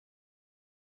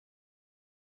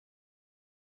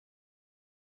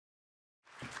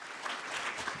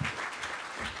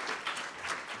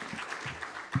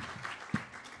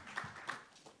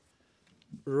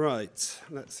Right,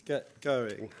 let's get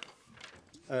going.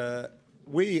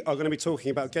 We are going to be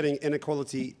talking about getting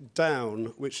inequality down,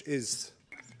 which is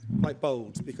quite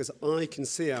bold because I can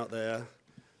see out there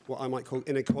what I might call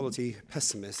inequality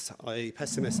pessimists, i.e.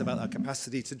 pessimists about our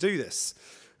capacity to do this.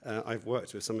 I've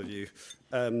worked with some of you.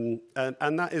 And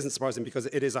that isn't surprising because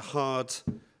it is a hard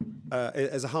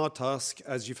task.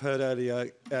 As you've heard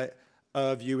earlier,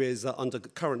 our view is that under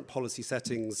current policy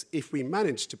settings, if we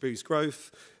manage to boost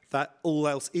growth, that all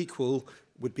else equal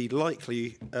would be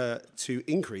likely to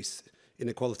increase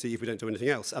inequality if we don't do anything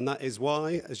else. And that is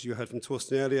why, as you heard from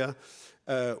Torsten earlier,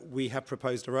 we have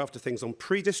proposed a raft of things on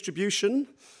pre-distribution,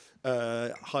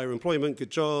 higher employment, good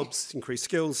jobs, increased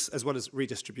skills, as well as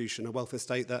redistribution, a welfare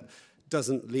state that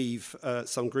doesn't leave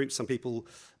some groups, some people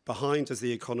behind as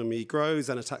the economy grows,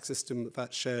 and a tax system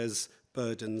that shares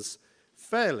burdens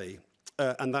fairly.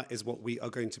 And that is what we are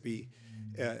going to be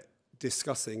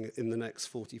discussing in the next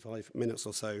 45 minutes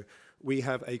or so. We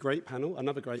have a great panel,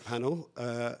 another great panel.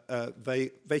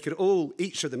 They could all,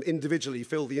 each of them individually,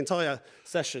 fill the entire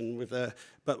session with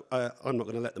but I'm not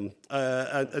going to let them.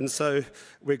 And so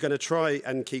we're going to try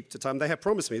and keep to time. They have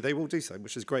promised me they will do so,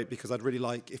 which is great because I'd really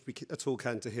like, if we at all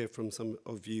can, to hear from some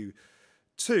of you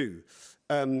too.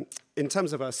 In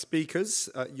terms of our speakers,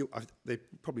 they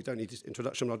probably don't need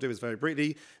introduction, but I'll do this very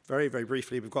briefly. Very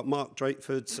briefly, we've got Mark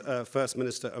Drakeford, First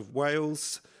Minister of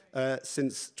Wales,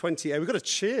 since 20... we've got a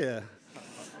cheer.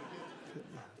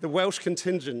 The Welsh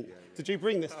contingent. Did you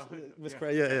bring this?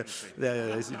 Yeah,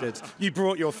 yes, you did. You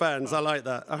brought your fans. I like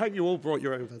that. I hope you all brought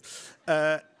your own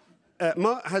fans.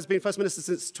 Mark has been First Minister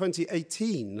since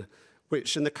 2018,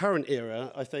 which in the current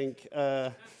era, I think...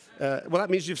 well, that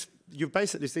means you've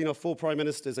basically seen off 4 prime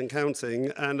ministers and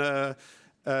counting, and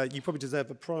you probably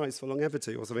deserve a prize for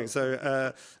longevity or something.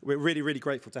 So we're really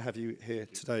grateful to have you here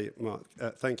today, Mark.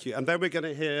 Thank you. And then we're going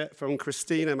to hear from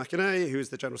Christina McAnea, who is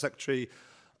the General Secretary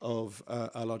of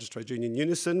our largest trade union,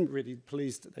 UNISON. Really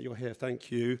pleased that you're here. Thank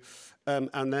you.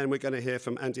 And then we're going to hear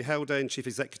from Andy Haldane, Chief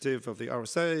Executive of the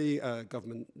RSA,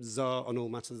 Government Czar on all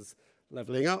matters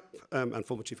levelling up, and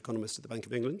former Chief Economist at the Bank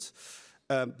of England.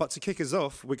 But to kick us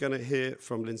off, we're going to hear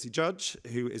from Lindsay Judge,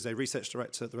 who is a research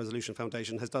director at the Resolution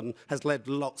Foundation, has led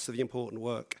lots of the important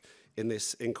work in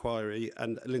this inquiry,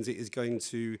 and Lindsay is going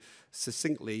to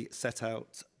succinctly set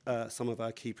out some of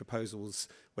our key proposals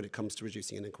when it comes to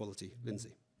reducing inequality.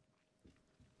 Lindsay.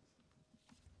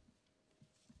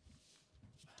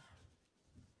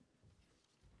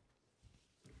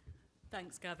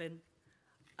 Thanks, Gavin.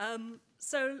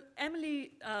 So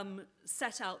Emily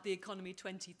set out the Economy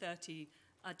 2030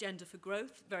 agenda for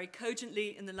growth very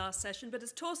cogently in the last session, but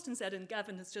as Torsten said and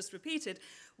Gavin has just repeated,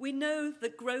 we know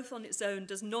that growth on its own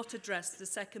does not address the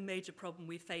second major problem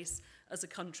we face as a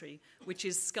country, which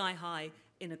is sky-high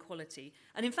inequality.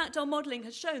 And in fact, our modelling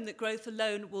has shown that growth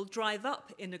alone will drive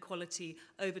up inequality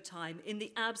over time in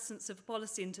the absence of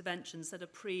policy interventions that are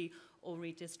pre- or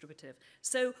redistributive.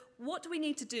 So what do we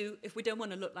need to do if we don't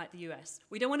want to look like the US?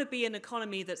 We don't want to be an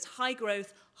economy that's high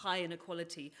growth, high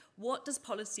inequality. What does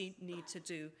policy need to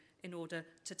do in order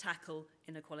to tackle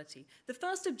inequality? The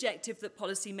first objective that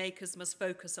policymakers must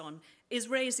focus on is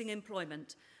raising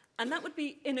employment. And that would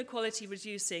be inequality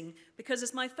reducing, because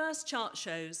as my first chart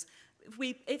shows,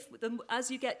 as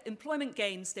you get employment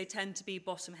gains, they tend to be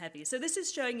bottom heavy. So this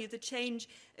is showing you the change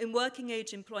in working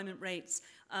age employment rates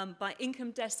by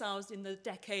income deciles in the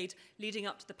decade leading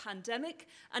up to the pandemic.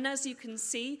 And as you can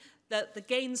see, that the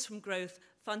gains from growth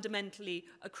fundamentally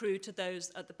accrue to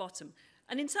those at the bottom.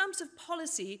 And in terms of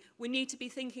policy, we need to be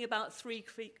thinking about 3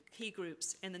 key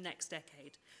groups in the next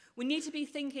decade. We need to be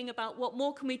thinking about what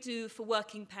more can we do for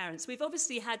working parents. We've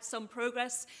obviously had some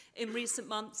progress in recent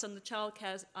months on the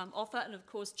childcare offer, and of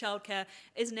course childcare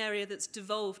is an area that's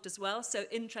devolved as well, so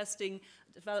interesting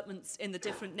developments in the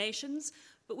different nations.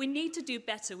 But we need to do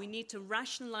better. We need to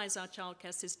rationalise our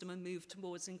childcare system and move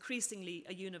towards increasingly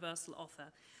a universal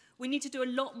offer. We need to do a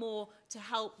lot more to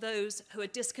help those who are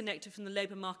disconnected from the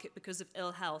labour market because of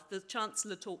ill health. The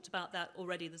Chancellor talked about that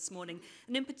already this morning.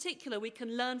 And in particular, we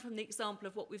can learn from the example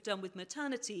of what we've done with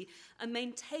maternity and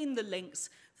maintain the links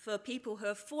for people who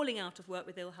are falling out of work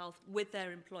with ill health with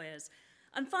their employers.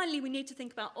 And finally, we need to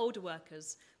think about older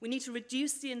workers. We need to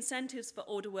reduce the incentives for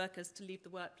older workers to leave the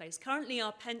workplace. Currently,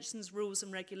 our pensions rules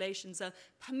and regulations are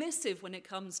permissive when it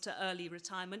comes to early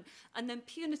retirement and then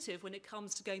punitive when it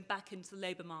comes to going back into the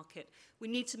labour market. We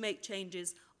need to make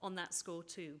changes on that score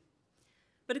too.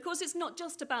 But of course, it's not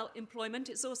just about employment,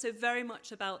 it's also very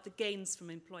much about the gains from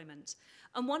employment.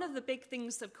 And one of the big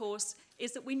things, of course,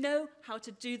 is that we know how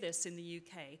to do this in the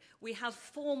UK. We have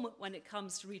form when it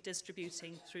comes to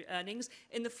redistributing through earnings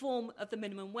in the form of the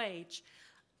minimum wage.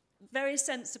 very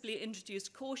sensibly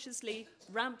introduced cautiously,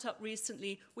 ramped up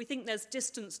recently. We think there's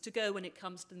distance to go when it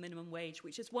comes to the minimum wage,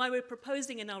 which is why we're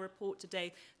proposing in our report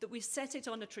today that we set it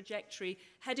on a trajectory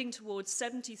heading towards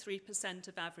 73%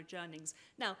 of average earnings.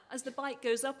 Now, as the bite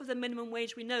goes up of the minimum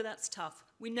wage, we know that's tough.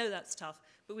 We know that's tough,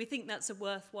 but we think that's a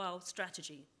worthwhile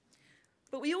strategy.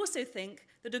 But we also think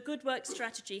that a good work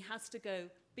strategy has to go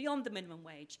beyond the minimum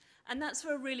wage. And that's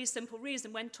for a really simple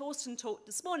reason. When Torsten talked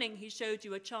this morning, he showed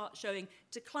you a chart showing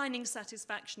declining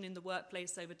satisfaction in the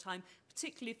workplace over time,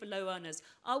 particularly for low earners.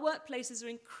 Our workplaces are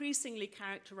increasingly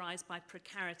characterized by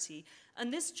precarity,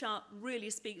 and this chart really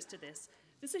speaks to this.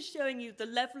 This is showing you the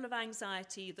level of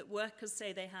anxiety that workers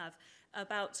say they have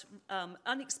about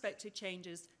unexpected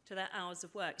changes to their hours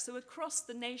of work. So across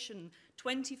the nation,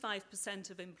 25%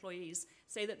 of employees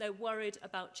say that they're worried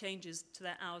about changes to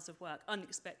their hours of work,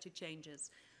 unexpected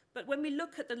changes. But when we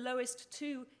look at the lowest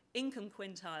two income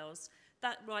quintiles,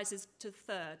 that rises to a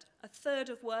third. A third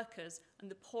of workers and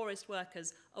the poorest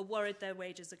workers are worried their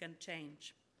wages are going to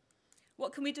change.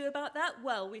 What can we do about that?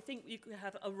 Well, we think you could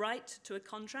have a right to a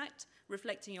contract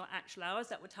reflecting your actual hours.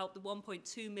 That would help the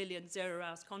 1.2 million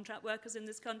zero-hours contract workers in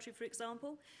this country, for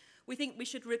example. We think we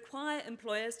should require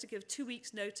employers to give 2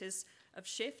 weeks' notice of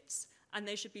shifts, and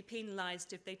they should be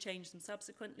penalised if they change them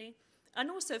subsequently.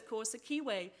 And also, of course, a key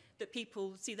way that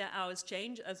people see their hours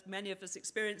change, as many of us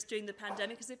experienced during the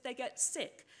pandemic, is if they get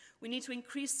sick. We need to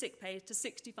increase sick pay to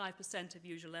 65% of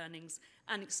usual earnings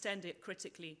and extend it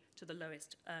critically to the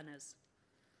lowest earners.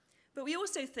 But we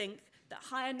also think that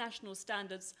higher national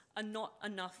standards are not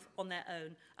enough on their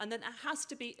own, and that there has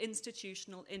to be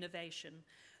institutional innovation.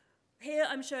 Here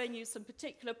I'm showing you some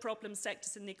particular problem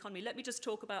sectors in the economy. Let me just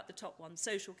talk about the top one,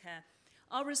 social care.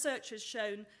 Our research has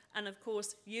shown, and of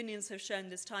course unions have shown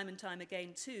this time and time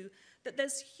again too, that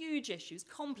there's huge issues,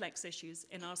 complex issues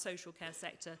in our social care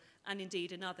sector and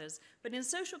indeed in others. But in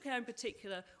social care in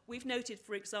particular, we've noted,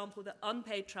 for example, that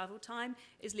unpaid travel time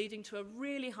is leading to a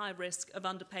really high risk of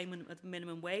underpayment of the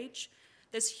minimum wage.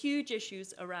 There's huge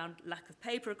issues around lack of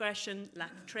pay progression,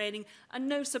 lack of training, and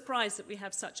no surprise that we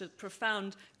have such a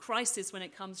profound crisis when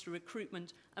it comes to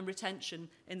recruitment and retention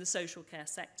in the social care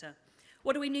sector.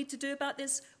 What do we need to do about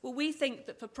this? Well, we think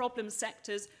that for problem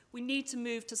sectors, we need to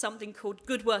move to something called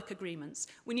good work agreements.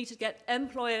 We need to get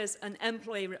employers and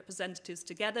employee representatives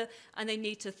together, and they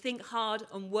need to think hard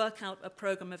and work out a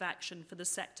programme of action for the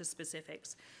sector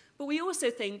specifics. But we also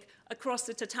think, across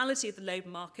the totality of the labour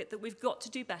market, that we've got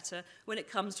to do better when it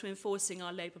comes to enforcing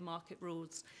our labour market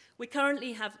rules. We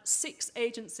currently have 6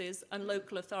 agencies and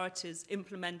local authorities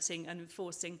implementing and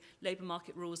enforcing labour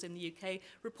market rules in the UK,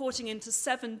 reporting into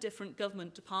 7 different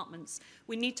government departments.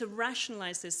 We need to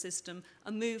rationalise this system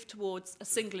and move towards a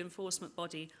single enforcement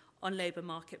body on labour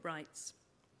market rights.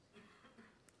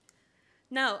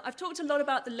 Now, I've talked a lot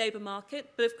about the labour market,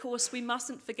 but of course we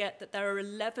mustn't forget that there are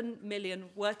 11 million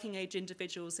working age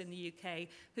individuals in the UK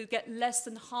who get less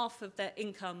than half of their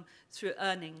income through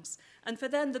earnings. And for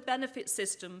them, the benefit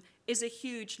system is a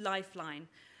huge lifeline.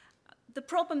 The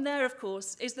problem there, of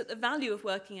course, is that the value of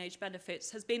working age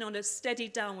benefits has been on a steady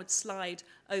downward slide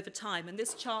over time, and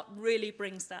this chart really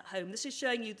brings that home. This is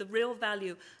showing you the real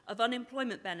value of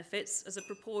unemployment benefits as a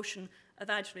proportion of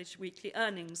average weekly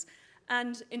earnings.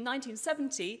 And in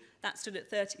 1970, that stood at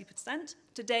 30%.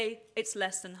 Today, it's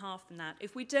less than half than that.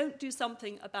 If we don't do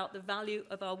something about the value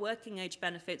of our working age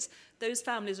benefits, those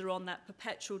families are on that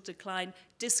perpetual decline,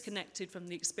 disconnected from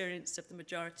the experience of the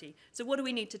majority. So what do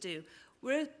we need to do?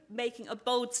 We're making a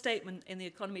bold statement in the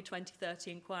Economy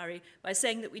 2030 inquiry by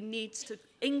saying that we need to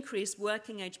increase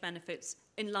working age benefits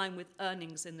in line with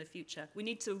earnings in the future. We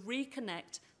need to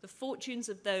reconnect the fortunes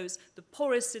of those, the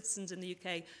poorest citizens in the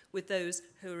UK, with those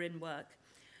who are in work.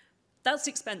 That's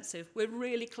expensive. We're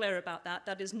really clear about that.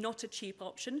 That is not a cheap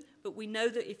option, but we know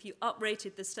that if you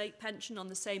uprated the state pension on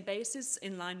the same basis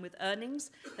in line with earnings,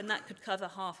 then that could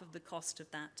cover half of the cost of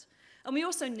that. And we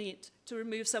also need to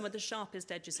remove some of the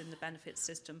sharpest edges in the benefits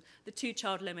system. The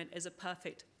 2-child limit is a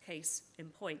perfect case in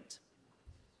point.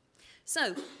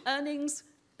 So, earnings,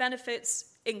 benefits,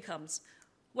 incomes.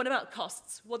 What about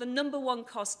costs? Well, the number one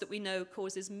cost that we know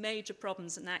causes major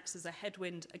problems and acts as a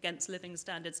headwind against living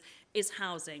standards is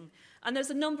housing. And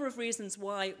there's a number of reasons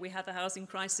why we have a housing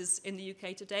crisis in the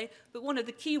UK today, but one of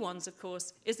the key ones, of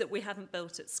course, is that we haven't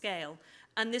built at scale.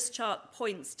 And this chart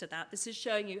points to that. This is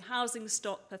showing you housing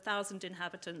stock per 1,000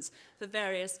 inhabitants for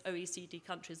various OECD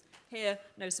countries. Here,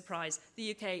 no surprise,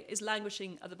 the UK is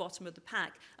languishing at the bottom of the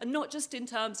pack, and not just in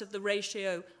terms of the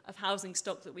ratio of housing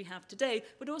stock that we have today,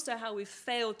 but also how we've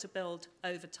failed to build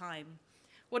over time.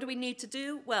 What do we need to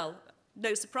do? Well,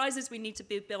 No surprises, we need to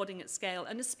be building at scale,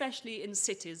 and especially in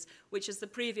cities, which, as the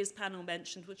previous panel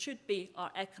mentioned, which should be our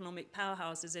economic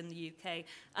powerhouses in the UK,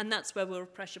 and that's where real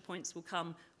pressure points will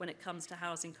come when it comes to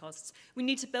housing costs. We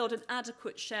need to build an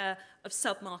adequate share of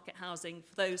sub-market housing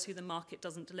for those who the market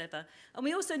doesn't deliver. And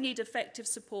we also need effective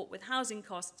support with housing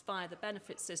costs via the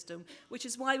benefit system, which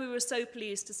is why we were so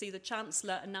pleased to see the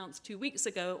Chancellor announce 2 weeks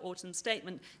ago, autumn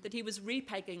statement, that he was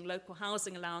repegging local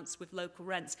housing allowance with local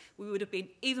rents. We would have been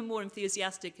even more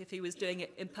enthusiastic if he was doing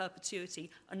it in perpetuity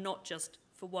and not just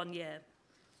for 1 year.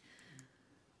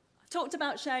 I've talked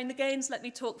about sharing the gains. Let me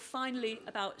talk finally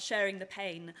about sharing the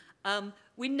pain.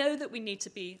 We know that we need to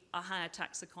be a higher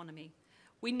tax economy.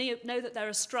 We know that there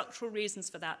are structural reasons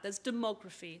for that. There's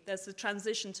demography, there's the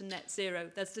transition to net zero,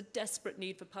 there's the desperate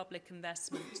need for public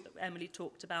investment that Emily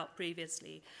talked about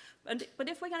previously. But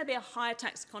if we're going to be a higher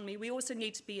tax economy, we also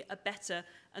need to be a better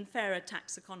and fairer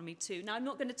tax economy too. Now, I'm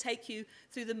not going to take you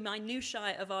through the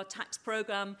minutiae of our tax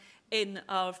programme in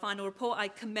our final report. I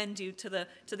commend you to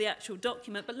the actual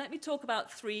document, but let me talk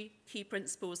about 3 key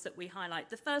principles that we highlight.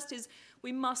 The first is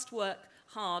we must work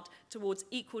hard towards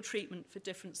equal treatment for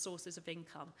different sources of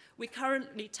income. We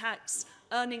currently tax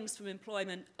earnings from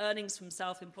employment, earnings from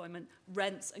self-employment,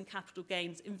 rents and capital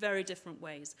gains in very different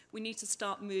ways. We need to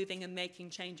start moving and making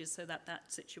changes so that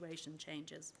that situation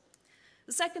changes.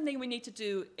 The second thing we need to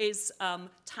do is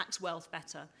tax wealth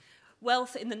better.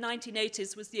 Wealth in the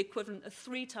 1980s was the equivalent of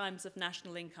 3 times of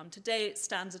national income. Today it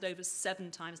stands at over 7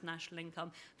 times national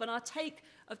income. But our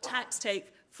tax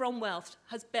take from wealth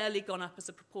has barely gone up as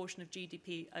a proportion of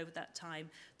GDP over that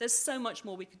time. There's so much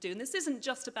more we could do. And this isn't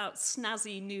just about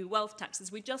snazzy new wealth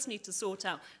taxes. We just need to sort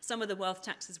out some of the wealth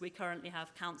taxes we currently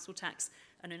have, council tax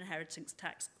and inheritance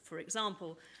tax, for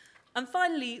example. And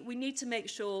finally, we need to make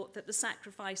sure that the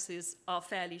sacrifices are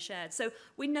fairly shared. So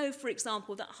we know, for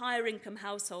example, that higher income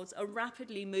households are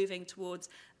rapidly moving towards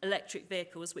electric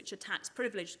vehicles, which are tax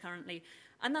privileged currently.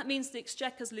 And that means the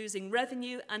Exchequer's losing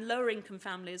revenue and lower income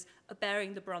families are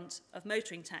bearing the brunt of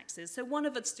motoring taxes. So one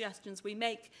of the suggestions we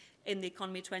make in the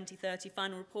Economy 2030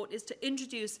 final report is to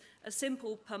introduce a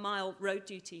simple per mile road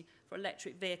duty for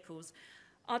electric vehicles.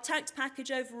 Our tax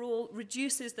package overall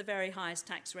reduces the very highest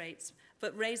tax rates,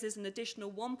 but raises an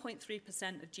additional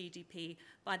 1.3% of GDP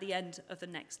by the end of the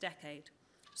next decade.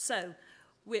 So,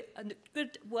 with a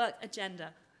good work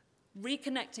agenda,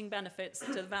 reconnecting benefits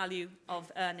to the value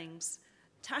of earnings,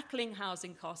 tackling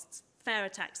housing costs, fairer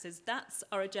taxes, that's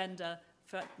our agenda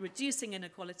for reducing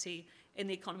inequality in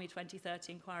the Economy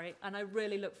 2030 inquiry, and I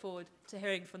really look forward to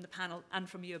hearing from the panel and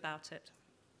from you about it.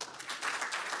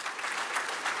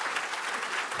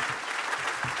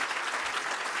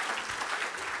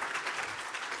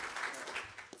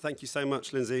 Thank you so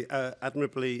much, Lindsay.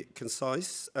 Admirably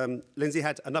concise. Lindsay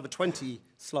had another 20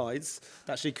 slides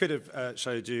that she could have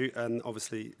showed you and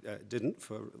obviously didn't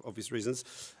for obvious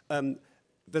reasons.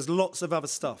 There's lots of other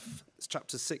stuff. It's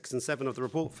chapters 6 and 7 of the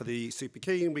report for the super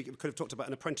keen. We could have talked about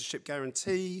an apprenticeship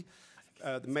guarantee,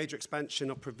 the major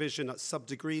expansion of provision at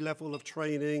sub-degree level of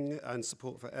training and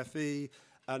support for FE,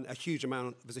 and there's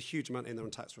a huge amount in there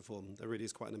on tax reform. There really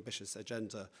is quite an ambitious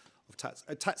agenda of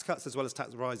tax cuts as well as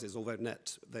tax rises, although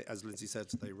net, as Lindsay said,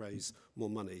 they raise more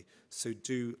money. So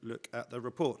do look at the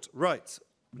report. Right,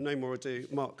 no more ado.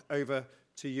 Mark, over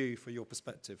to you for your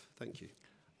perspective. Thank you.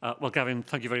 Well, Gavin,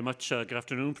 thank you very much. Good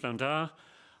afternoon, Pnawn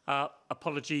da.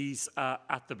 Apologies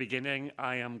at the beginning.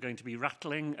 I am going to be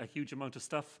rattling a huge amount of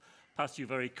stuff past you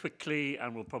very quickly,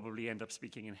 and we'll probably end up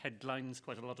speaking in headlines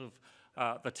quite a lot of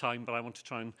the time, but I want to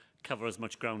try and cover as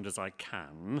much ground as I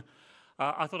can.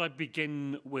 I thought I'd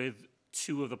begin with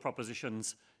 2 of the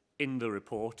propositions in the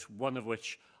report, one of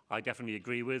which I definitely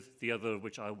agree with, the other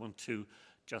which I want to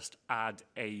just add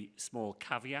a small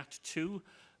caveat to.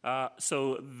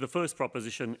 So the first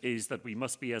proposition is that we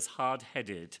must be as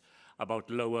hard-headed about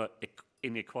lower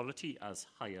inequality as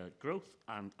higher growth,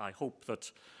 and I hope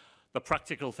that the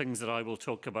practical things that I will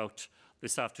talk about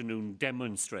this afternoon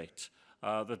demonstrate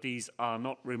that these are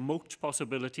not remote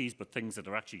possibilities, but things that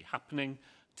are actually happening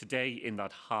today in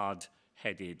that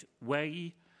hard-headed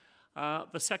way.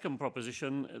 The second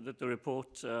proposition that the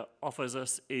report offers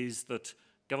us is that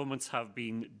governments have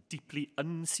been deeply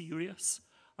unserious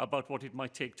about what it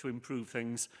might take to improve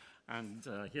things. And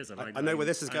here's a line I know where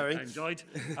this is going. I enjoyed.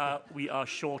 We are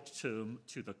short-term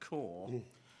to the core.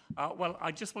 Well,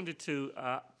 I just wanted to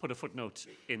put a footnote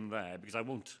in there because I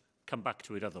won't come back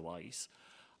to it otherwise.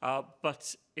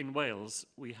 But in Wales,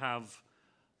 we have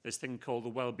this thing called the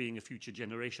Wellbeing of Future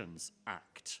Generations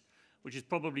Act, which is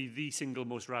probably the single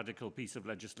most radical piece of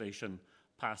legislation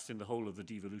passed in the whole of the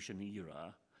devolution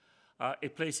era.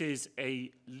 It places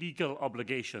a legal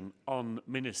obligation on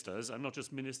ministers, and not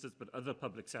just ministers, but other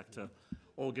public sector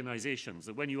organisations,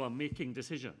 that when you are making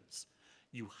decisions,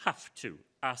 you have to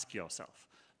ask yourself,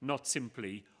 not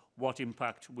simply what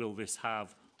impact will this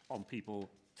have on people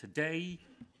today,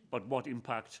 but what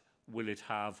impact will it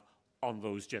have on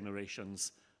those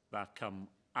generations that come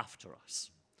after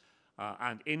us.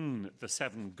 And in the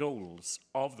 7 goals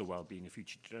of the Wellbeing of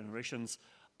Future Generations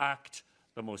Act,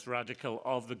 the most radical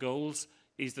of the goals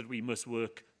is that we must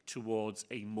work towards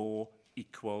a more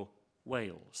equal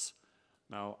Wales.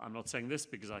 Now, I'm not saying this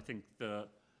because I think the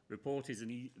report is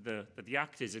the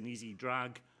Act is an easy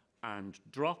drag and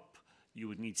drop. You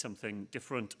would need something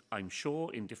different, I'm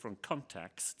sure, in different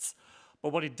contexts.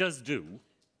 But what it does do,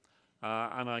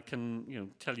 and I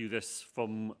can tell you this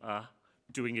from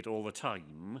doing it all the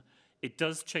time, it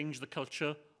does change the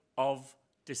culture of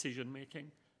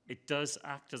decision-making. It does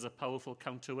act as a powerful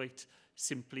counterweight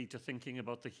simply to thinking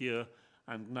about the here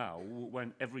and now,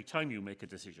 when every time you make a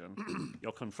decision,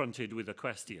 you're confronted with a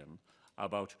question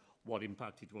about what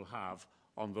impact it will have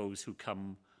on those who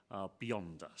come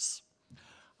beyond us.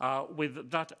 With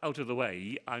that out of the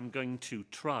way, I'm going to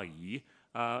try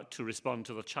to respond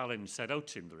to the challenge set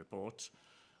out in the report,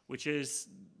 which is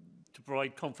to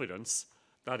provide confidence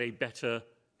that a better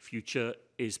future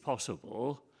is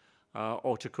possible,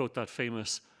 or to quote that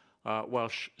famous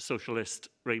Welsh socialist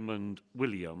Raymond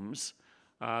Williams,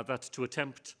 that to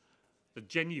attempt the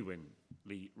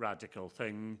genuinely radical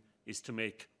thing is to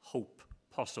make hope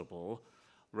possible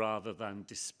rather than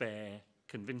despair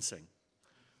convincing.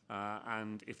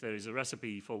 And if there is a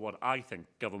recipe for what I think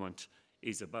government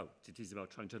is about, it is about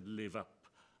trying to live up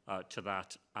to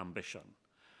that ambition.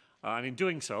 And in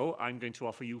doing so, I'm going to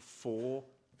offer you 4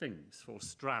 things, 4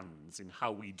 strands in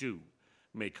how we do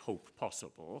make hope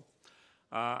possible.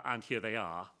 And here they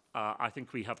are. I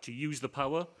think we have to use the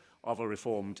power of a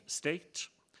reformed state.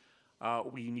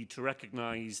 We need to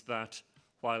recognise that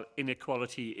while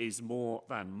inequality is more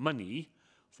than money,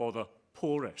 for the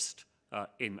poorest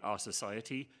in our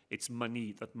society, it's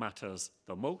money that matters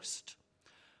the most.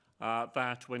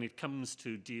 That when it comes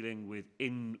to dealing with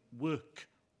in-work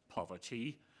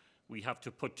poverty, we have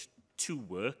to put to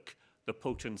work the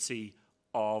potency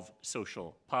of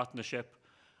social partnership.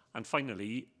 And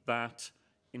finally, that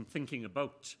in thinking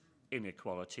about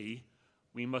inequality,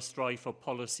 we must strive for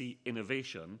policy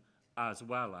innovation as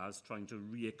well as trying to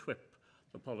re-equip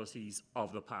the policies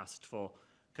of the past for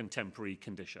contemporary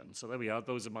conditions. So there we are.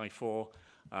 Those are my 4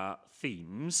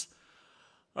 themes.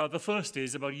 The first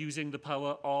is about using the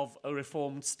power of a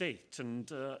reformed state.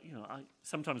 And,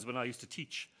 sometimes when I used to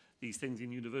teach these things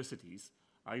in universities,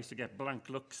 I used to get blank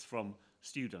looks from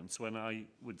students when I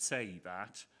would say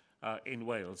that in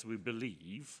Wales we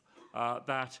believe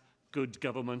that good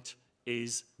government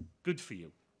is good for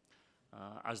you,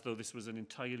 as though this was an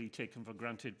entirely taken for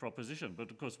granted proposition.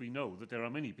 But of course we know that there are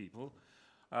many people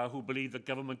who believe that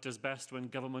government does best when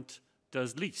government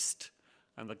does least,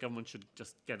 and that government should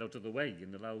just get out of the way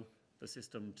and allow the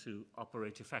system to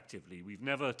operate effectively. We've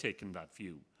never taken that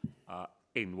view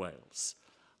in Wales.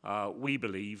 We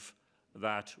believe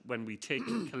that when we take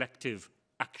collective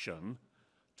action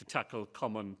to tackle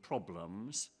common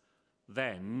problems,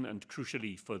 then, and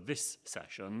crucially for this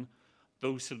session,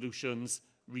 those solutions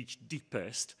reach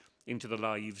deepest into the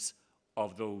lives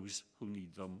of those who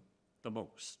need them the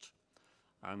most.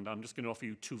 And I'm just going to offer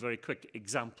you 2 very quick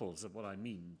examples of what I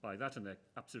mean by that, and they're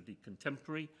absolutely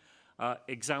contemporary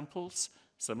examples.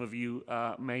 Some of you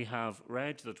may have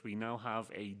read that we now have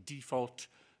a default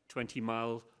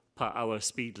 20-mile-per-hour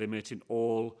speed limit in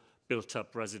all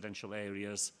built-up residential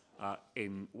areas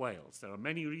in Wales. There are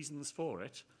many reasons for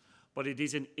it, but it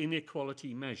is an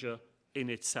inequality measure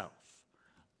in itself.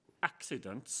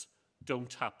 Accidents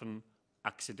don't happen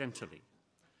accidentally.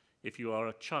 If you are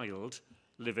a child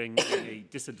living in a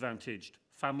disadvantaged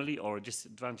family or a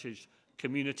disadvantaged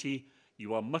community,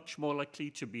 you are much more likely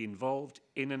to be involved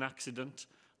in an accident.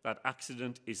 That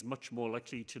accident is much more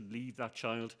likely to leave that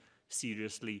child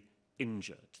seriously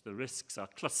injured. The risks are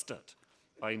clustered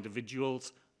by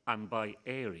individuals and by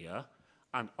area,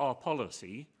 and our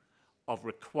policy of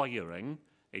requiring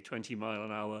a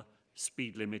 20-mile-an-hour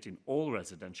speed limit in all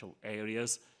residential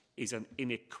areas is an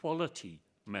inequality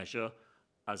measure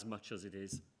as much as it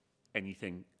is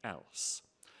anything else.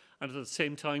 And at the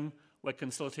same time, we're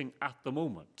consulting at the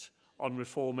moment on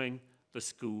reforming the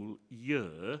school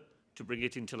year to bring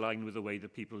it into line with the way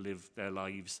that people live their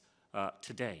lives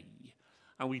today.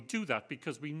 And we do that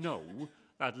because we know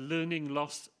that learning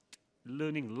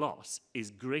loss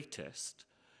is greatest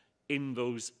in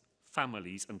those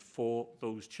families and for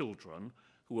those children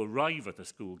who arrive at the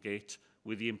school gate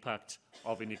with the impact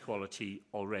of inequality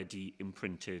already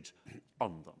imprinted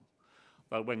on them.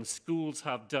 Well, when schools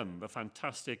have done the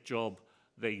fantastic job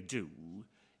they do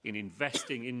in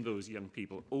investing in those young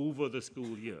people over the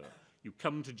school year, you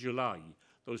come to July,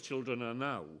 those children are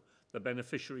now the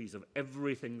beneficiaries of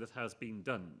everything that has been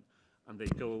done, and they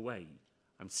go away,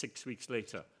 and 6 weeks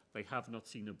later, they have not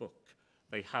seen a book.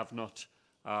 They have not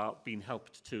been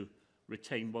helped to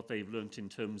retain what they've learnt in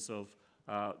terms of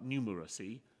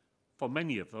numeracy. For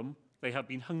many of them, they have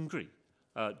been hungry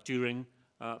during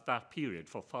that period.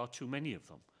 For far too many of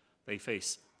them, they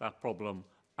face that problem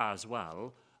as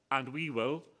well. And we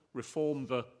will reform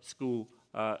the school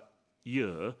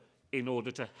year in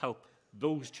order to help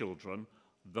those children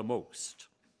the most.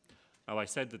 Now, I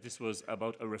said that this was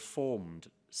about a reformed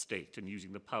state and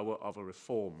using the power of a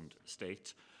reformed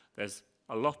state. There's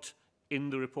a lot in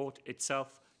the report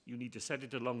itself. You need to set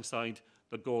it alongside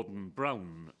the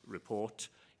Gordon-Brown report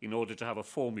in order to have a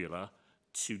formula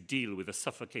to deal with the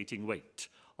suffocating weight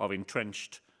of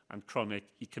entrenched and chronic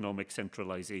economic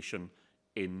centralisation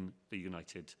in the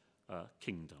United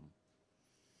Kingdom.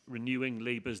 Renewing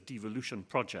Labour's devolution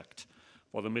project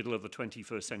for the middle of the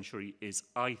 21st century is,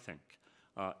 I think,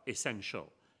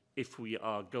 essential if we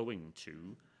are going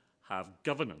to have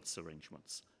governance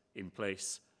arrangements in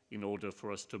place in order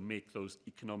for us to make those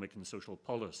economic and social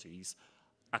policies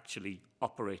actually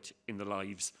operate in the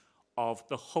lives of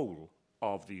the whole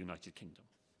of the United Kingdom.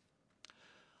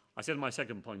 I said my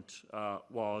second point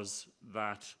was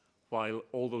that while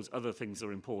all those other things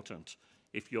are important,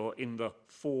 if you're in the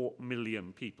 4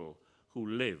 million people who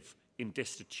live in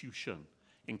destitution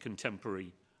in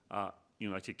contemporary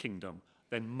United Kingdom,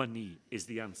 then money is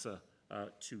the answer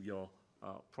to your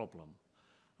problem.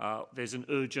 There's an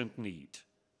urgent need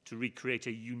to recreate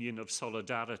a union of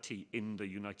solidarity in the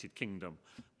United Kingdom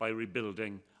by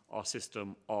rebuilding our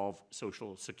system of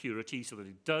social security so that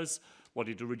it does what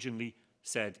it originally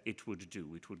said it would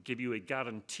do. It would give you a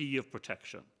guarantee of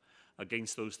protection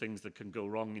against those things that can go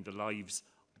wrong in the lives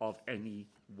of any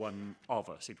one of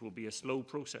us. It will be a slow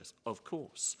process, of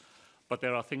course, but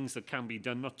there are things that can be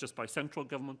done not just by central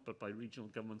government but by regional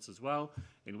governments as well.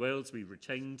 In Wales, we've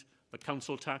retained the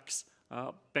council tax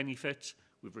benefit,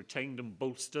 we've retained and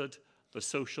bolstered the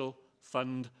social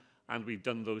fund, and we've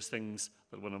done those things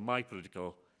that one of my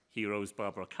political heroes,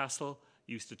 Barbara Castle,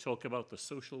 used to talk about, the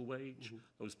social wage,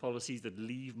 those policies that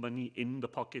leave money in the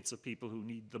pockets of people who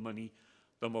need the money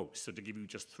the most. So to give you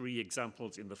just 3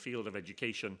 examples in the field of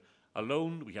education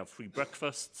alone, we have free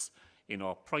breakfasts in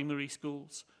our primary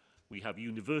schools, we have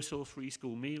universal free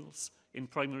school meals in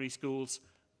primary schools,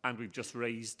 and we've just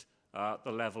raised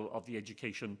the level of the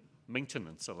education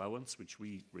maintenance allowance, which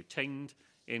we retained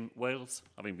in Wales,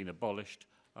 having been abolished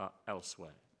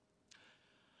elsewhere.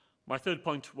 My third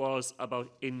point was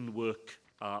about in-work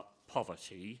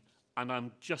poverty, and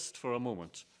I'm just for a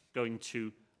moment going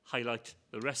to highlight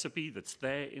the recipe that's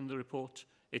there in the report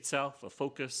itself, a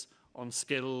focus on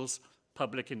skills,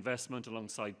 public investment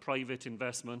alongside private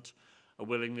investment, a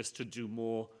willingness to do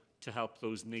more to help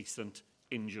those nascent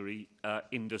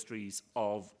industries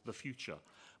of the future.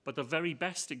 But the very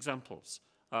best examples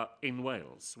in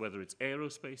Wales, whether it's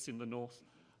aerospace in the north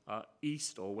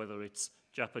east or whether it's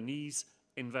Japanese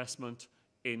investment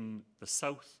in the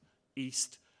south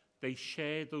east, they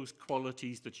share those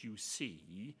qualities that you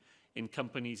see in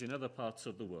companies in other parts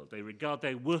of the world. They regard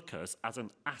their workers as an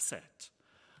asset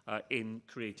in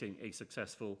creating a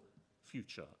successful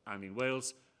future. And in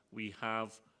Wales, we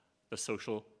have the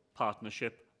Social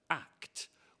Partnership Act,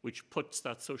 which puts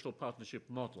that social partnership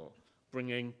model,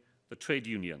 bringing the trade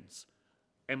unions,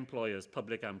 employers,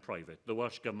 public and private, the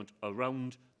Welsh Government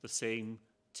around the same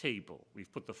table.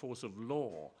 We've put the force of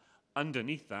law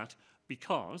underneath that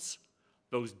because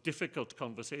those difficult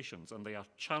conversations, and they are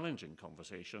challenging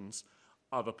conversations,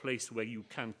 are the place where you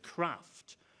can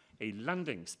craft a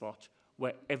landing spot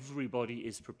where everybody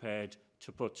is prepared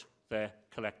to put their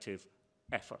collective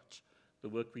effort. The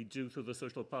work we do through the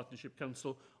Social Partnership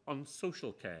Council on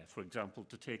social care, for example,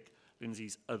 to take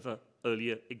Lindsay's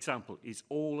earlier example, is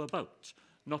all about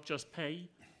not just pay,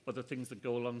 but the things that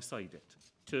go alongside it.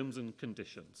 Terms and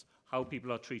conditions, how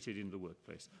people are treated in the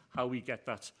workplace, how we get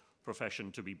that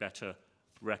profession to be better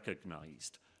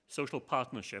recognised. Social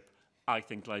partnership, I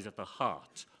think, lies at the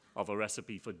heart of a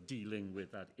recipe for dealing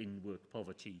with that in-work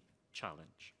poverty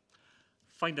challenge.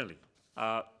 Finally,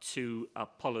 to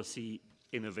policy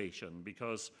innovation,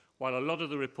 because while a lot of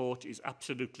the report is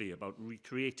absolutely about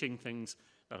recreating things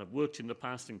that have worked in the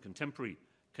past in contemporary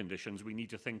conditions, we need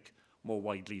to think more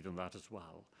widely than that as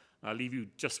well. I'll leave you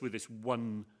just with this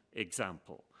one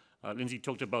example. Lindsay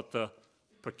talked about the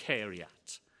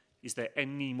precariat. Is there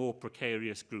any more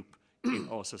precarious group in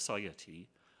our society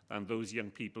than those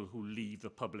young people who leave the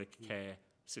public care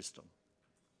system?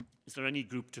 Is there any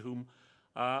group to whom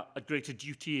a greater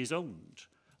duty is owned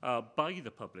by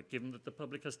the public, given that the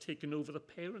public has taken over the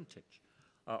parentage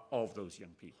of those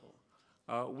young people?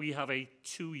 We have a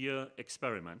 2-year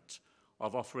experiment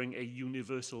of offering a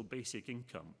universal basic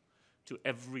income to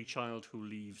every child who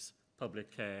leaves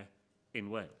public care in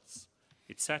Wales.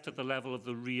 It's set at the level of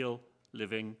the real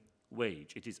living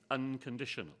wage. It is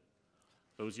unconditional.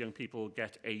 Those young people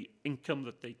get an income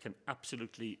that they can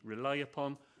absolutely rely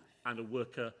upon and a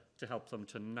worker to help them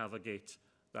to navigate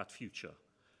that future.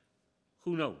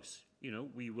 Who knows? You know,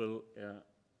 we will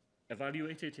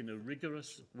evaluate it in a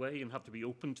rigorous way and have to be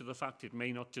open to the fact it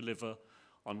may not deliver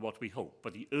on what we hope.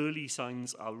 But the early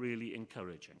signs are really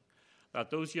encouraging. That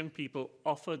those young people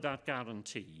offered that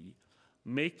guarantee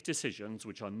make decisions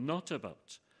which are not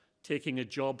about taking a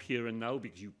job here and now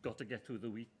because you've got to get through the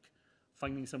week,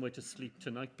 finding somewhere to sleep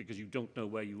tonight because you don't know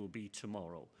where you will be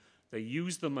tomorrow. They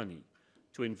use the money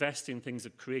to invest in things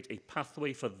that create a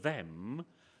pathway for them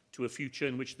to a future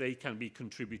in which they can be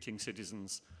contributing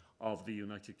citizens of the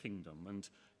United Kingdom. And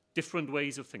different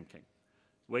ways of thinking,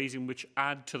 ways in which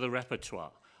add to the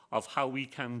repertoire of how we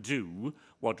can do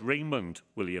what Raymond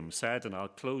Williams said, and I'll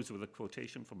close with a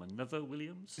quotation from another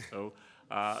Williams. So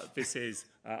this is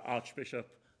Archbishop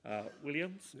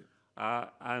Williams,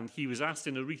 and he was asked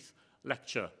in a Wreath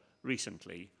lecture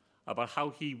recently about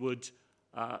how he would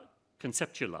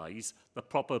conceptualize the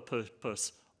proper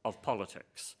purpose of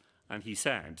politics. And he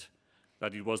said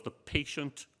that it was the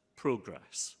patient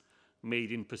progress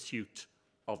made in pursuit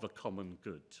of the common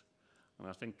good. And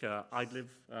I think I'd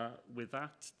live with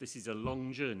that. This is a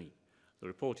long journey. The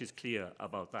report is clear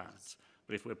about that.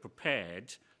 But if we're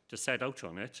prepared to set out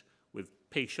on it with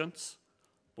patience,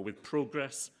 but with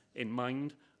progress in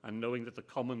mind, and knowing that the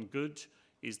common good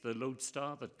is the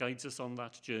lodestar that guides us on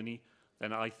that journey,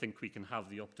 then I think we can have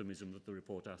the optimism that the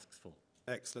report asks for.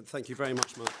 Excellent. Thank you very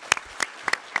much, Mark.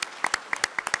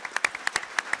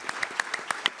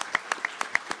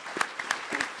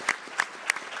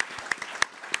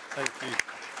 Thank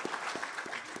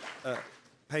you.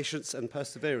 Patience and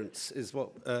perseverance is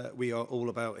what we are all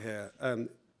about here.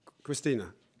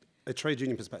 Christina, a trade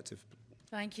union perspective.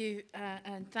 Thank you,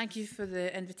 and thank you for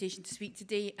the invitation to speak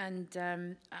today. And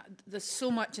there's so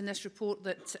much in this report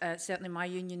that certainly my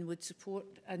union would support.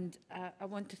 And I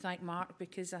want to thank Mark,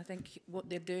 because I think what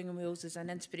they're doing in Wales is an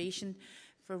inspiration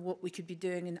for what we could be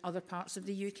doing in other parts of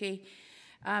the UK.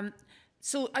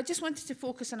 So I just wanted to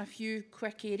focus on a few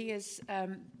quick areas,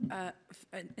 and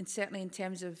certainly in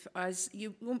terms of us.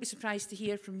 You won't be surprised to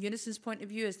hear from UNISON's point of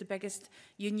view, as the biggest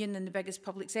union and the biggest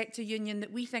public sector union,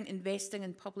 that we think investing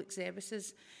in public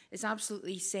services is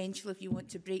absolutely essential if you want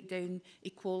to break down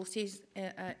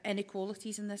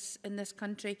inequalities in this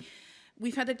country.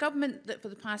 We've had a government that for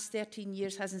the past 13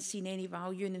 years hasn't seen any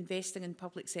value in investing in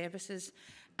public services,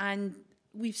 and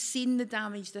we've seen the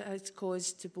damage that has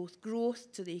caused to both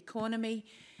growth, to the economy,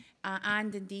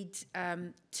 and indeed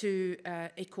to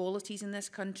equalities in this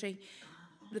country.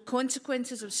 The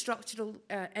consequences of structural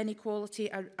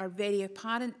inequality are very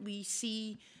apparent. We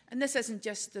see, and this isn't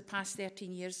just the past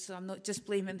 13 years, so I'm not just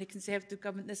blaming the Conservative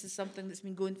government, this is something that's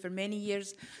been going for many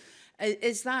years,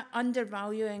 is that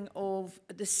undervaluing of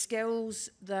the skills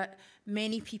that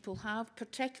many people have,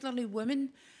 particularly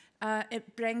women,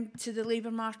 bring to the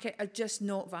labour market, are just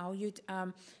not valued.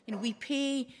 You know, we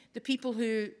pay the people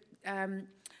who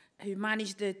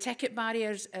manage the ticket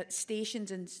barriers at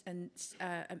stations and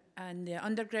the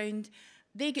underground.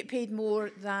 They get paid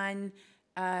more than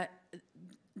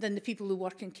the people who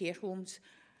work in care homes.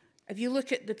 If you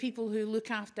look at the people who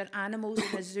look after animals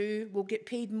in a zoo, will get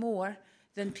paid more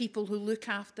than people who look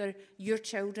after your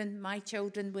children, my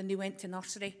children, when they went to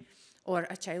nursery, or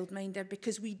a childminder,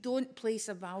 because we don't place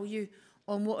a value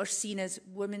on what are seen as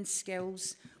women's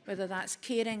skills, whether that's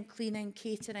caring, cleaning,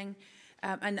 catering,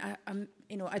 and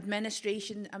you know,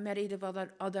 administration, a myriad of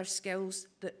other skills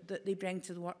that they bring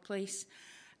to the workplace.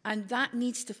 And that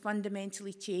needs to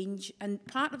fundamentally change. And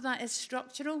part of that is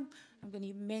structural. I'm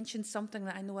going to mention something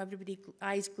that I know everybody's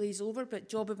eyes glaze over, but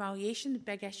job evaluation, the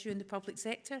big issue in the public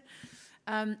sector.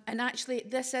 And actually,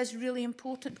 this is really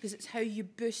important, because it's how you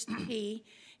boost pay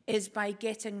is by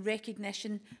getting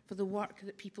recognition for the work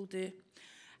that people do.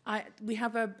 We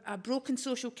have a broken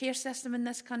social care system in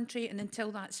this country, and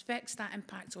until that's fixed, that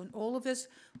impacts on all of us,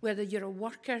 whether you're a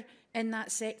worker in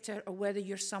that sector or whether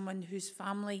you're someone whose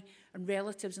family and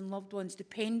relatives and loved ones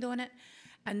depend on it.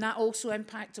 And that also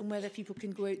impacts on whether people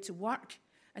can go out to work.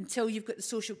 Until you've got the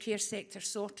social care sector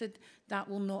sorted, that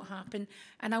will not happen.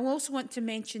 And I also want to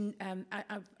mention,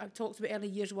 I've talked about early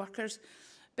years workers.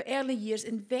 But early years,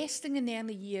 investing in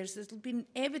early years, there's been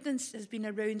evidence has been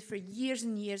around for years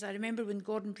and years. I remember when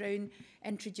Gordon Brown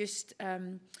introduced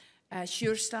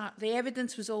Sure Start, the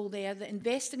evidence was all there that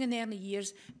investing in early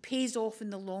years pays off in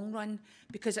the long run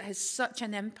because it has such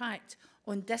an impact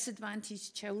on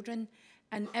disadvantaged children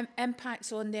and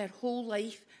impacts on their whole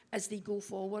life as they go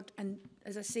forward. And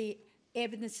as I say,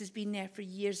 evidence has been there for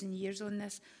years and years on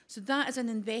this. So that is an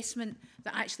investment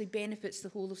that actually benefits the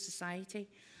whole of society.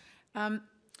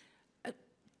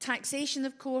 Taxation,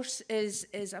 of course,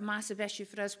 is a massive issue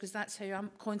for us because that's how I'm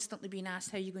constantly being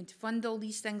asked how you're going to fund all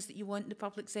these things that you want in the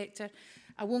public sector.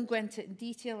 I won't go into it in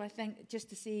detail, I think, just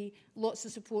to say lots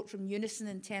of support from UNISON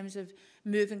in terms of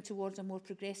moving towards a more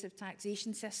progressive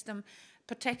taxation system,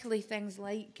 particularly things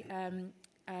like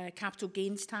capital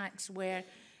gains tax, where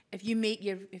if you make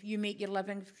your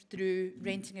living through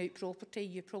renting out property,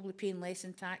 you're probably paying less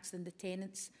in tax than the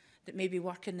tenants that may be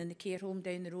working in the care home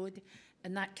down the road,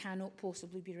 and that cannot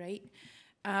possibly be right.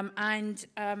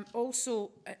 Also,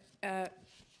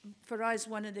 for us,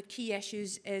 one of the key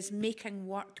issues is making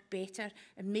work better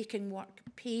and making work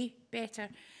pay better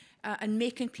and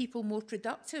making people more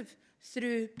productive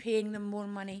through paying them more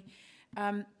money.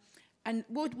 And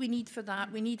what we need for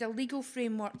that, we need a legal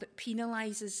framework that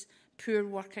penalises poor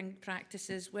working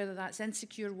practices, whether that's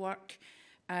insecure work,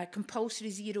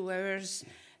 compulsory 0 hours,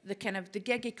 the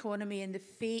gig economy and the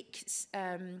fake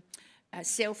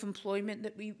self-employment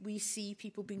that we see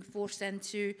people being forced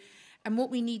into. And what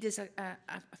we need is a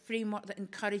framework that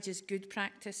encourages good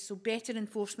practice, so better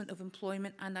enforcement of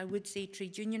employment and, I would say,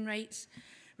 trade union rights,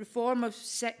 reform of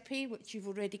sick pay, which you've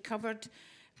already covered.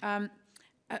 And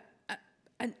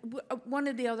one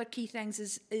of the other key things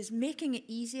is making it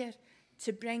easier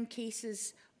to bring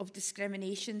cases of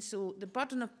discrimination. So the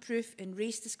burden of proof in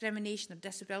race discrimination or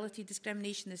disability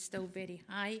discrimination is still very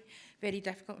high, very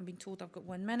difficult. I'm being told I've got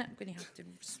 1 minute. I'm going to have to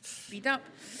speed up.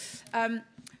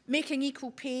 Making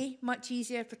equal pay much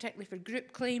easier, particularly for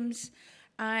group claims.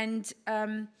 And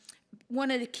one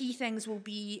of the key things will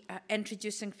be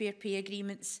introducing fair pay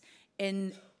agreements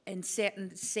in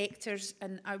certain sectors.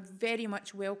 And I very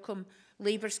much welcome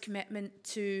Labour's commitment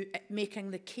to making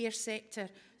the care sector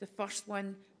the first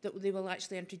one that they will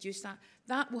actually introduce that.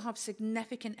 That will have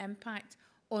significant impact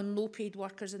on low-paid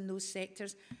workers in those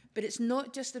sectors. But it's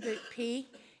not just about pay.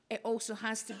 It also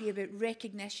has to be about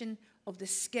recognition of the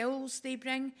skills they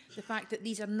bring, the fact that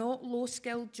these are not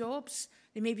low-skilled jobs.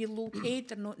 They may be low-paid,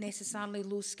 they're not necessarily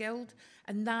low-skilled,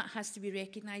 and that has to be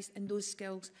recognised, and those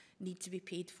skills need to be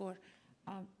paid for.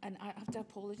 And I have to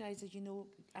apologise, as you know,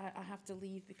 I have to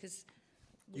leave because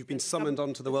you've been summoned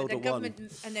onto the World at One.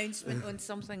 Government announcement on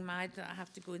something mad that I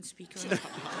have to go and speak on.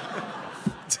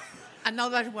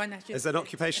 Another one I should As an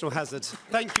occupational hazard.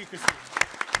 Thank you, Christina.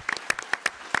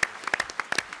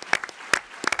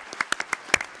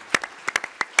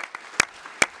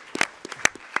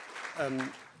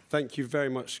 Thank you very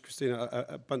much, Christina.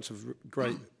 A bunch of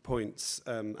great points,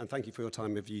 and thank you for your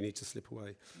time if you need to slip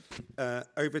away.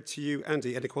 Over to you,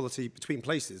 Andy, inequality between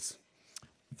places.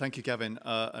 Thank you, Gavin,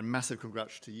 and massive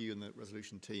congrats to you and the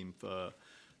resolution team for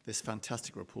this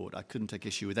fantastic report. I couldn't take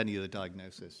issue with any of the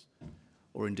diagnosis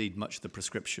or indeed much of the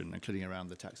prescription, including around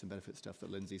the tax and benefit stuff that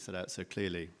Lindsay set out so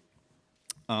clearly.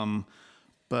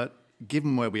 But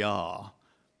given where we are,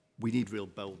 we need real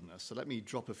boldness. So let me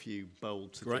drop a few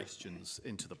bold suggestions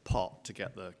into the pot to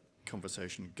get the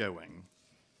conversation going.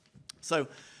 So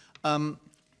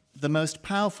the most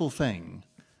powerful thing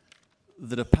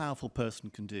that a powerful person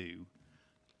can do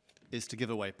is to give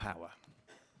away power.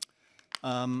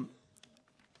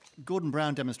 Gordon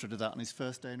Brown demonstrated that on his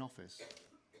first day in office.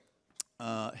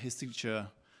 His signature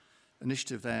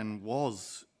initiative then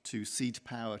was to cede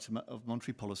power of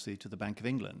monetary policy to the Bank of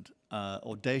England.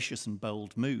 Audacious and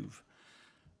bold move,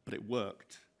 but it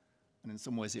worked. And in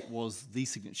some ways it was the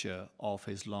signature of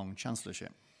his long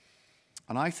chancellorship.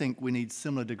 And I think we need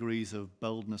similar degrees of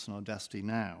boldness and audacity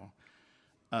now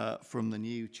from the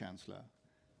new chancellor,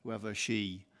 whoever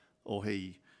she or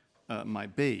he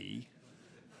might be.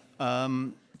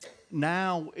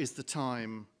 Now is the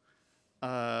time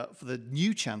for the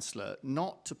new chancellor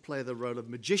not to play the role of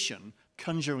magician,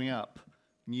 conjuring up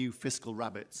new fiscal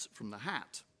rabbits from the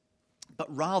hat,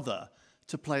 but rather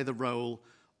to play the role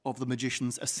of the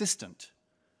magician's assistant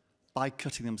by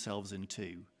cutting themselves in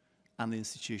two and the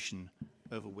institution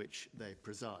over which they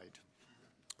preside.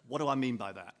 What do I mean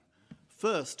by that?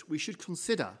 First, we should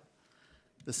consider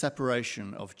the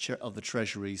separation of the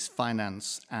Treasury's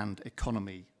finance and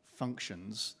economy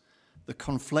functions, the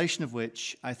conflation of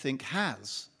which I think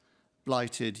has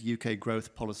blighted UK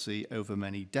growth policy over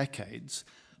many decades,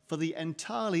 for the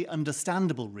entirely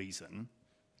understandable reason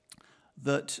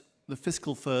that the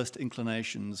fiscal first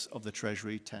inclinations of the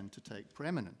Treasury tend to take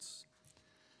preeminence.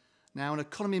 Now, an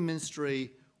economy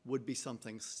ministry would be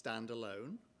something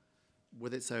standalone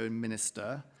with its own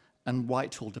minister and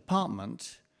Whitehall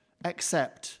department,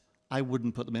 except I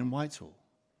wouldn't put them in Whitehall.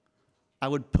 I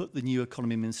would put the new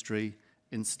economy ministry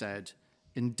instead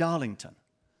in Darlington,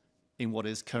 in what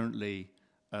is currently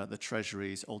the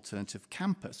Treasury's alternative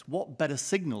campus. What better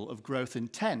signal of growth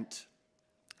intent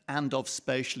and of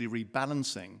spatially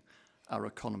rebalancing our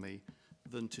economy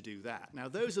than to do that? Now,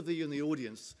 those of you in the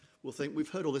audience will think, we've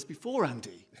heard all this before,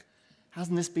 Andy.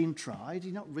 Hasn't this been tried? Do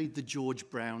you not read the George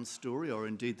Brown story, or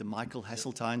indeed the Michael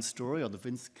Heseltine story, or the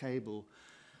Vince Cable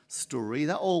story?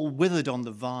 That all withered on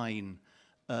the vine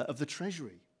of the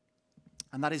Treasury.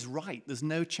 And that is right. There's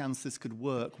no chance this could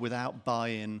work without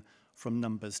buy-in from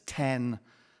numbers 10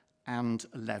 and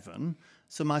 11.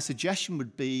 So my suggestion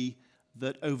would be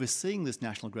that overseeing this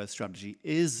national growth strategy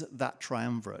is that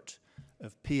triumvirate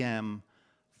of PM,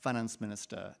 Finance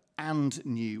Minister, and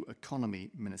new Economy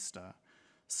Minister,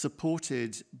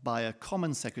 supported by a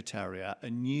common secretariat, a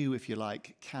new, if you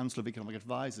like, Council of Economic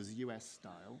Advisors, US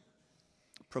style,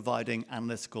 providing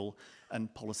analytical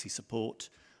and policy support,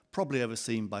 probably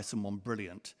overseen by someone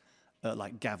brilliant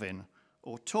like Gavin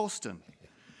or Torsten.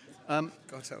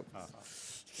 God help.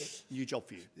 New job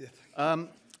for you. Yeah.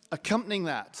 Accompanying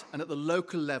that, and at the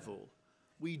local level,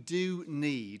 we do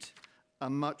need a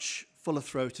much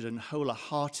fuller-throated and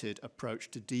wholer-hearted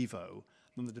approach to Devo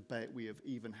than the debate we have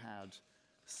even had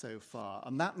so far.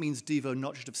 And that means Devo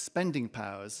not just of spending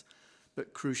powers,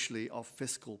 but crucially of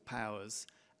fiscal powers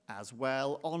as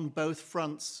well. On both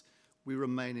fronts, we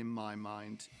remain, in my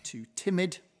mind, too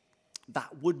timid.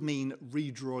 That would mean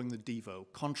redrawing the Devo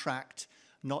contract,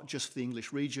 not just for the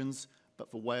English regions,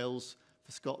 but for Wales,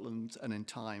 for Scotland, and in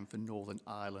time for Northern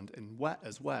Ireland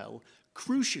as well.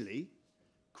 Crucially,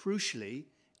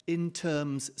 in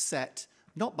terms set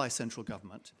not by central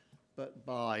government, but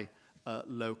by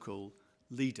local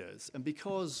leaders. And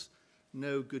because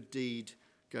no good deed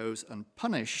goes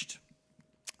unpunished,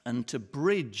 and to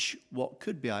bridge what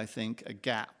could be, I think, a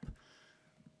gap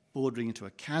bordering into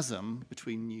a chasm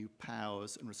between new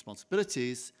powers and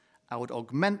responsibilities, I would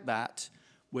augment that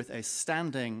with a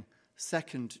standing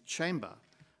second chamber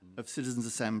of citizens'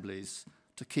 assemblies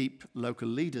to keep local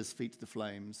leaders' feet to the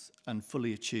flames and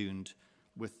fully attuned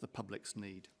with the public's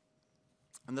need.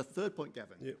 And the third point,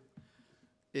 Gavin,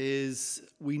 is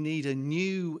we need a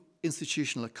new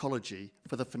institutional ecology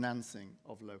for the financing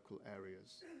of local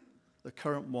areas. The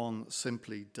current one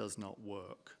simply does not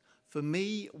work. For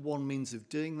me, one means of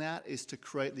doing that is to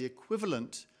create the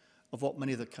equivalent of what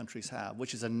many other countries have,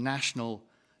 which is a national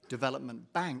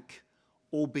development bank,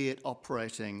 albeit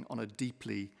operating on a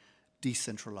deeply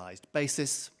decentralized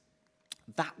basis.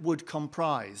 That would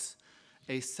comprise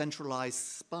a centralized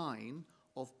spine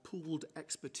of pooled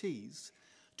expertise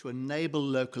to enable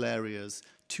local areas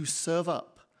to serve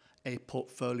up a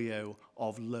portfolio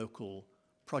of local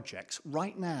projects.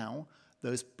 Right now,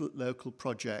 those local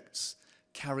projects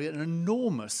carry an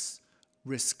enormous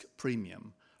risk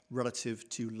premium relative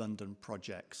to London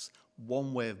projects.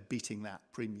 One way of beating that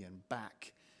premium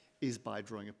back is by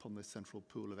drawing upon the central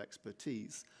pool of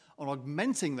expertise, and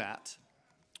augmenting that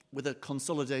with a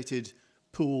consolidated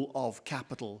pool of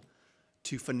capital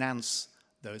to finance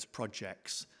those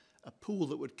projects, a pool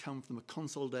that would come from a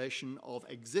consolidation of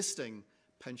existing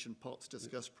pension pots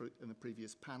discussed in the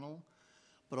previous panel,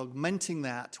 but augmenting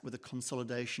that with a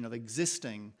consolidation of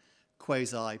existing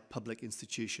quasi-public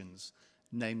institutions,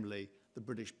 namely the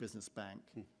British Business Bank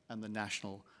and the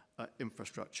National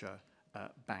Infrastructure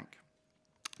Bank.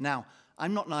 Now,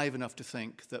 I'm not naive enough to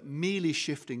think that merely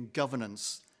shifting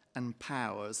governance and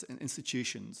powers in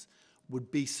institutions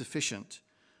would be sufficient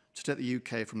to take the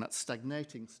UK from that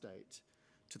stagnating state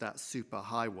to that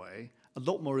superhighway. A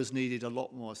lot more is needed, a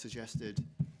lot more suggested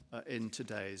in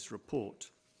today's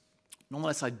report.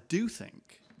 Nonetheless, I do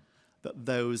think that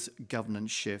those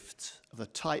governance shifts of the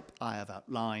type I have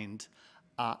outlined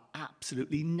are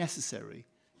absolutely necessary,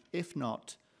 if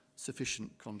not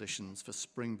sufficient conditions for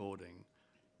springboarding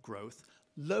growth.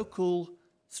 Local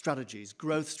strategies,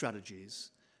 growth strategies,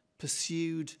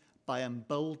 pursued by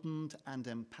emboldened and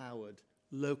empowered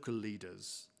local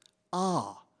leaders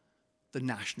are the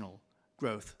national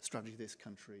growth strategy this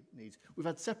country needs. We've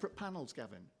had separate panels,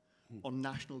 Gavin, on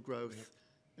national growth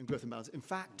and growth imbalance. In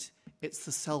fact, it's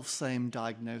the self-same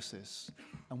diagnosis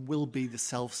and will be the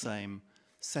self-same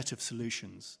set of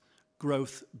solutions.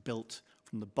 Growth built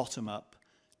from the bottom up,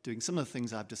 doing some of the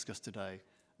things I've discussed today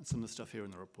and some of the stuff here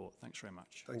in the report. Thanks very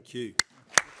much. Thank you.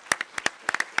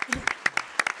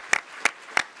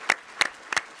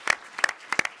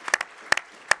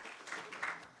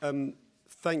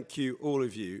 Thank you, all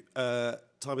of you.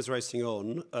 Time is racing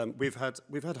on. We've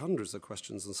had hundreds of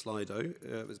questions on Slido.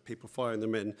 There's people firing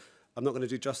them in. I'm not going to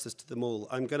do justice to them all.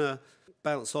 I'm going to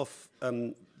bounce off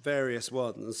various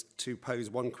ones to pose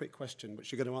one quick question,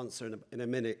 which you're going to answer in a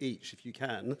minute each, if you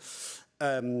can.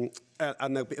 And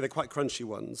they're quite crunchy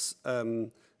ones.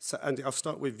 So, Andy, I'll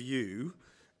start with you.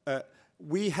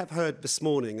 We have heard this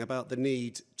morning about the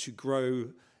need to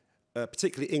grow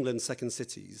particularly England's second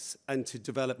cities, and to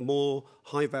develop more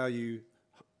high-value,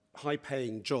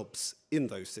 high-paying jobs in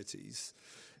those cities.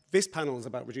 This panel is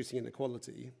about reducing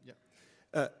inequality.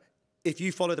 Yeah. If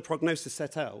you follow the prognosis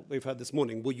set out, we've heard this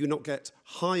morning, will you not get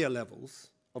higher levels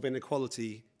of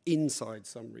inequality inside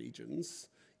some regions,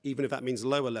 even if that means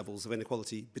lower levels of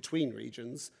inequality between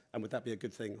regions? And would that be a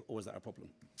good thing, or is that a problem?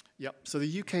 Yep. So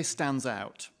the UK stands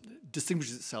out,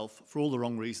 distinguishes itself for all the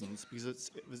wrong reasons, because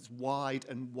it's wide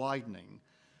and widening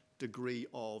degree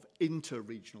of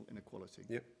inter-regional inequality.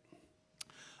 Yep.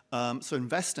 So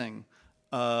investing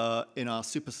in our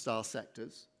superstar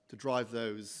sectors to drive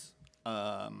those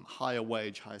higher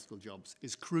wage, higher skill jobs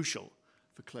is crucial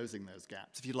for closing those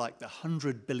gaps. If you like, the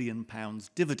 £100 billion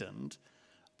dividend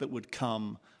that would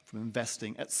come from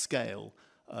investing at scale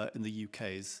in the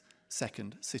UK's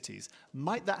second cities.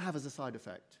 Might that have as a side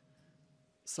effect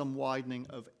some widening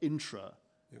of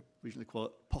intra-regional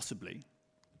equality? Possibly,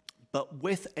 but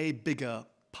with a bigger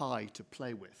pie to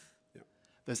play with. Yeah.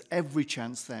 There's every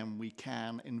chance then we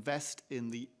can invest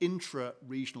in the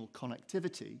intra-regional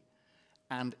connectivity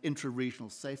and intra-regional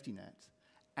safety net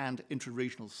and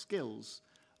intra-regional skills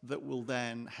that will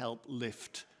then help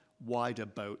lift wider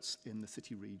boats in the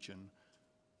city region.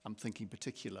 I'm thinking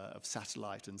particular of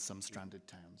satellite and some stranded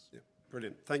towns. Yeah,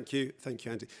 brilliant. Thank you,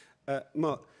 Andy.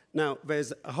 Mark, now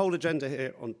there's a whole agenda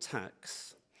here on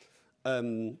tax,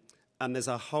 and there's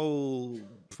a whole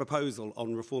proposal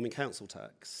on reforming council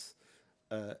tax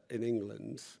in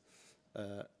England.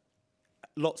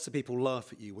 Lots of people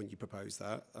laugh at you when you propose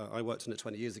that. I worked on it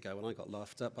 20 years ago and I got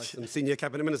laughed at by some senior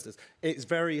cabinet ministers. It's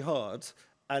very hard,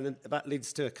 and that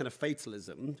leads to a kind of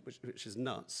fatalism, which is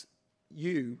nuts.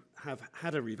 You have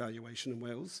had a revaluation in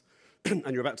Wales, and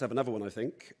you're about to have another one, I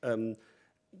think.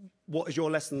 What is your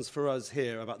lessons for us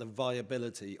here about the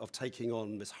viability of taking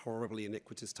on this horribly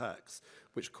iniquitous tax,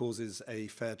 which causes a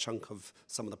fair chunk of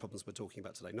some of the problems we're talking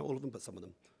about today? Not all of them, but some of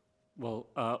them. Well,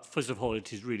 first of all,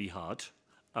 it is really hard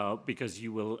because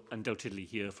you will undoubtedly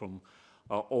hear from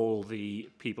all the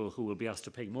people who will be asked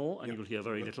to pay more, and you'll hear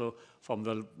very little from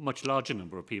the much larger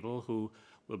number of people who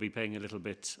will be paying a little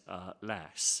bit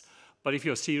less. But if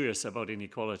you're serious about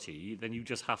inequality, then you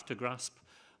just have to grasp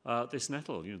this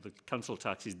nettle. You know, the council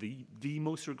tax is the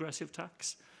most regressive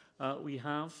tax we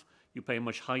have. You pay a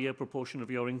much higher proportion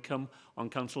of your income on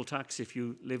council tax if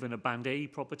you live in a Band A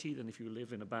property than if you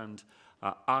live in a Band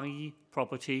I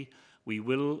property. We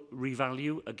will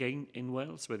revalue again in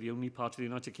Wales. We're the only part of the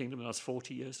United Kingdom in the last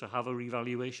 40 years to have a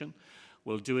revaluation.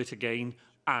 We'll do it again,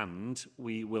 and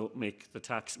we will make the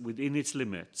tax within its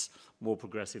limits more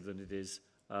progressive than it is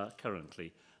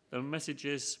currently. The message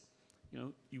is, you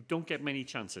know, you don't get many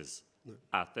chances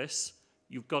at this.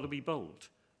 You've got to be bold.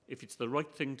 If it's the right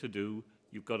thing to do,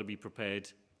 you've got to be prepared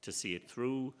to see it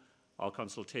through. Our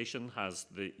consultation has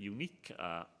the unique,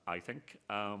 I think,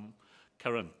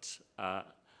 current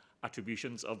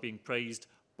attributions of being praised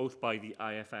both by the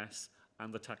IFS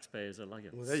and the Taxpayers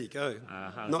Alliance. Well, there you go.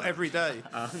 Not every day.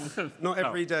 Not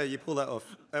every day you pull that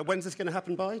off. When's this going to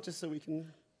happen by, just so we can...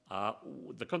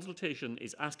 The consultation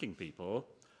is asking people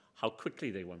how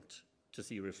quickly they want to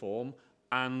see reform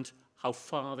and how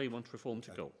far they want reform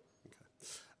to go.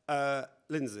 Okay.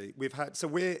 Lindsay,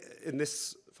 we're in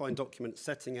this fine document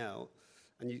setting out,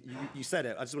 and you said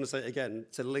it, I just want to say it again,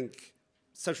 to link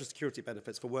social security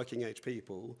benefits for working age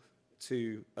people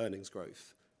to earnings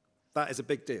growth. That is a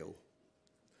big deal.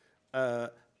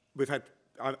 I've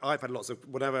had lots of,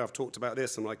 whenever I've talked about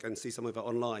this, and I can see some of it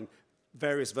online,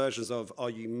 various versions of, are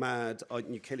you mad, are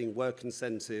you killing work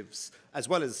incentives, as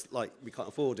well as, like, we can't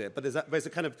afford it. But there's a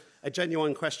kind of a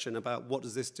genuine question about what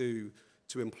does this do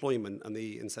to employment and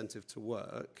the incentive to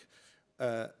work.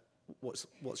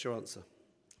 What's your answer?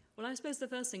 Well, I suppose the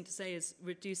first thing to say is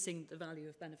reducing the value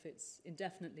of benefits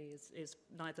indefinitely is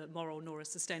neither moral nor a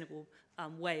sustainable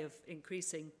way of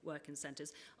increasing work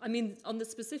incentives. I mean, on the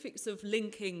specifics of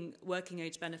linking working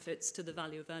age benefits to the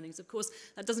value of earnings, of course,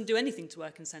 that doesn't do anything to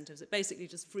work incentives. It basically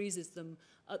just freezes them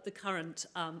at the current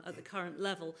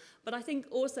level. But I think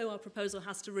also our proposal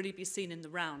has to really be seen in the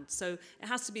round. So it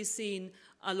has to be seen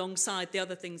alongside the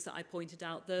other things that I pointed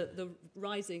out, the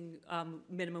rising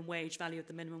minimum wage, value of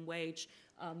the minimum wage,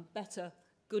 better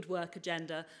good work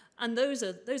agenda. And those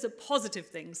are positive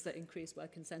things that increase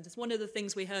work incentives. One of the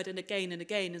things we heard and again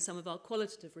in some of our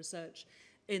qualitative research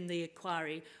in the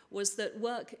inquiry was that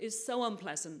work is so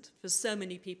unpleasant for so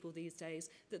many people these days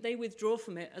that they withdraw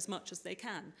from it as much as they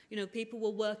can. You know, people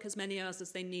will work as many hours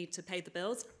as they need to pay the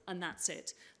bills, and that's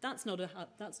it. That's not a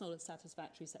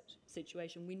satisfactory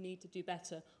situation. We need to do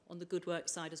better on the good work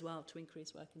side as well to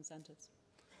increase work incentives.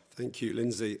 Thank you,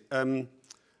 Lindsay.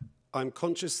 I'm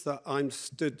conscious that I'm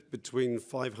stood between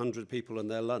 500 people and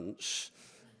their lunch.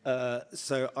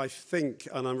 So I think,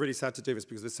 and I'm really sad to do this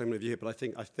because there's so many of you here, but I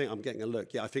think I'm getting a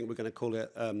look. Yeah, I think we're going to call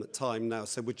it time now.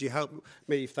 So would you help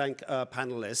me thank our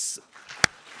panellists?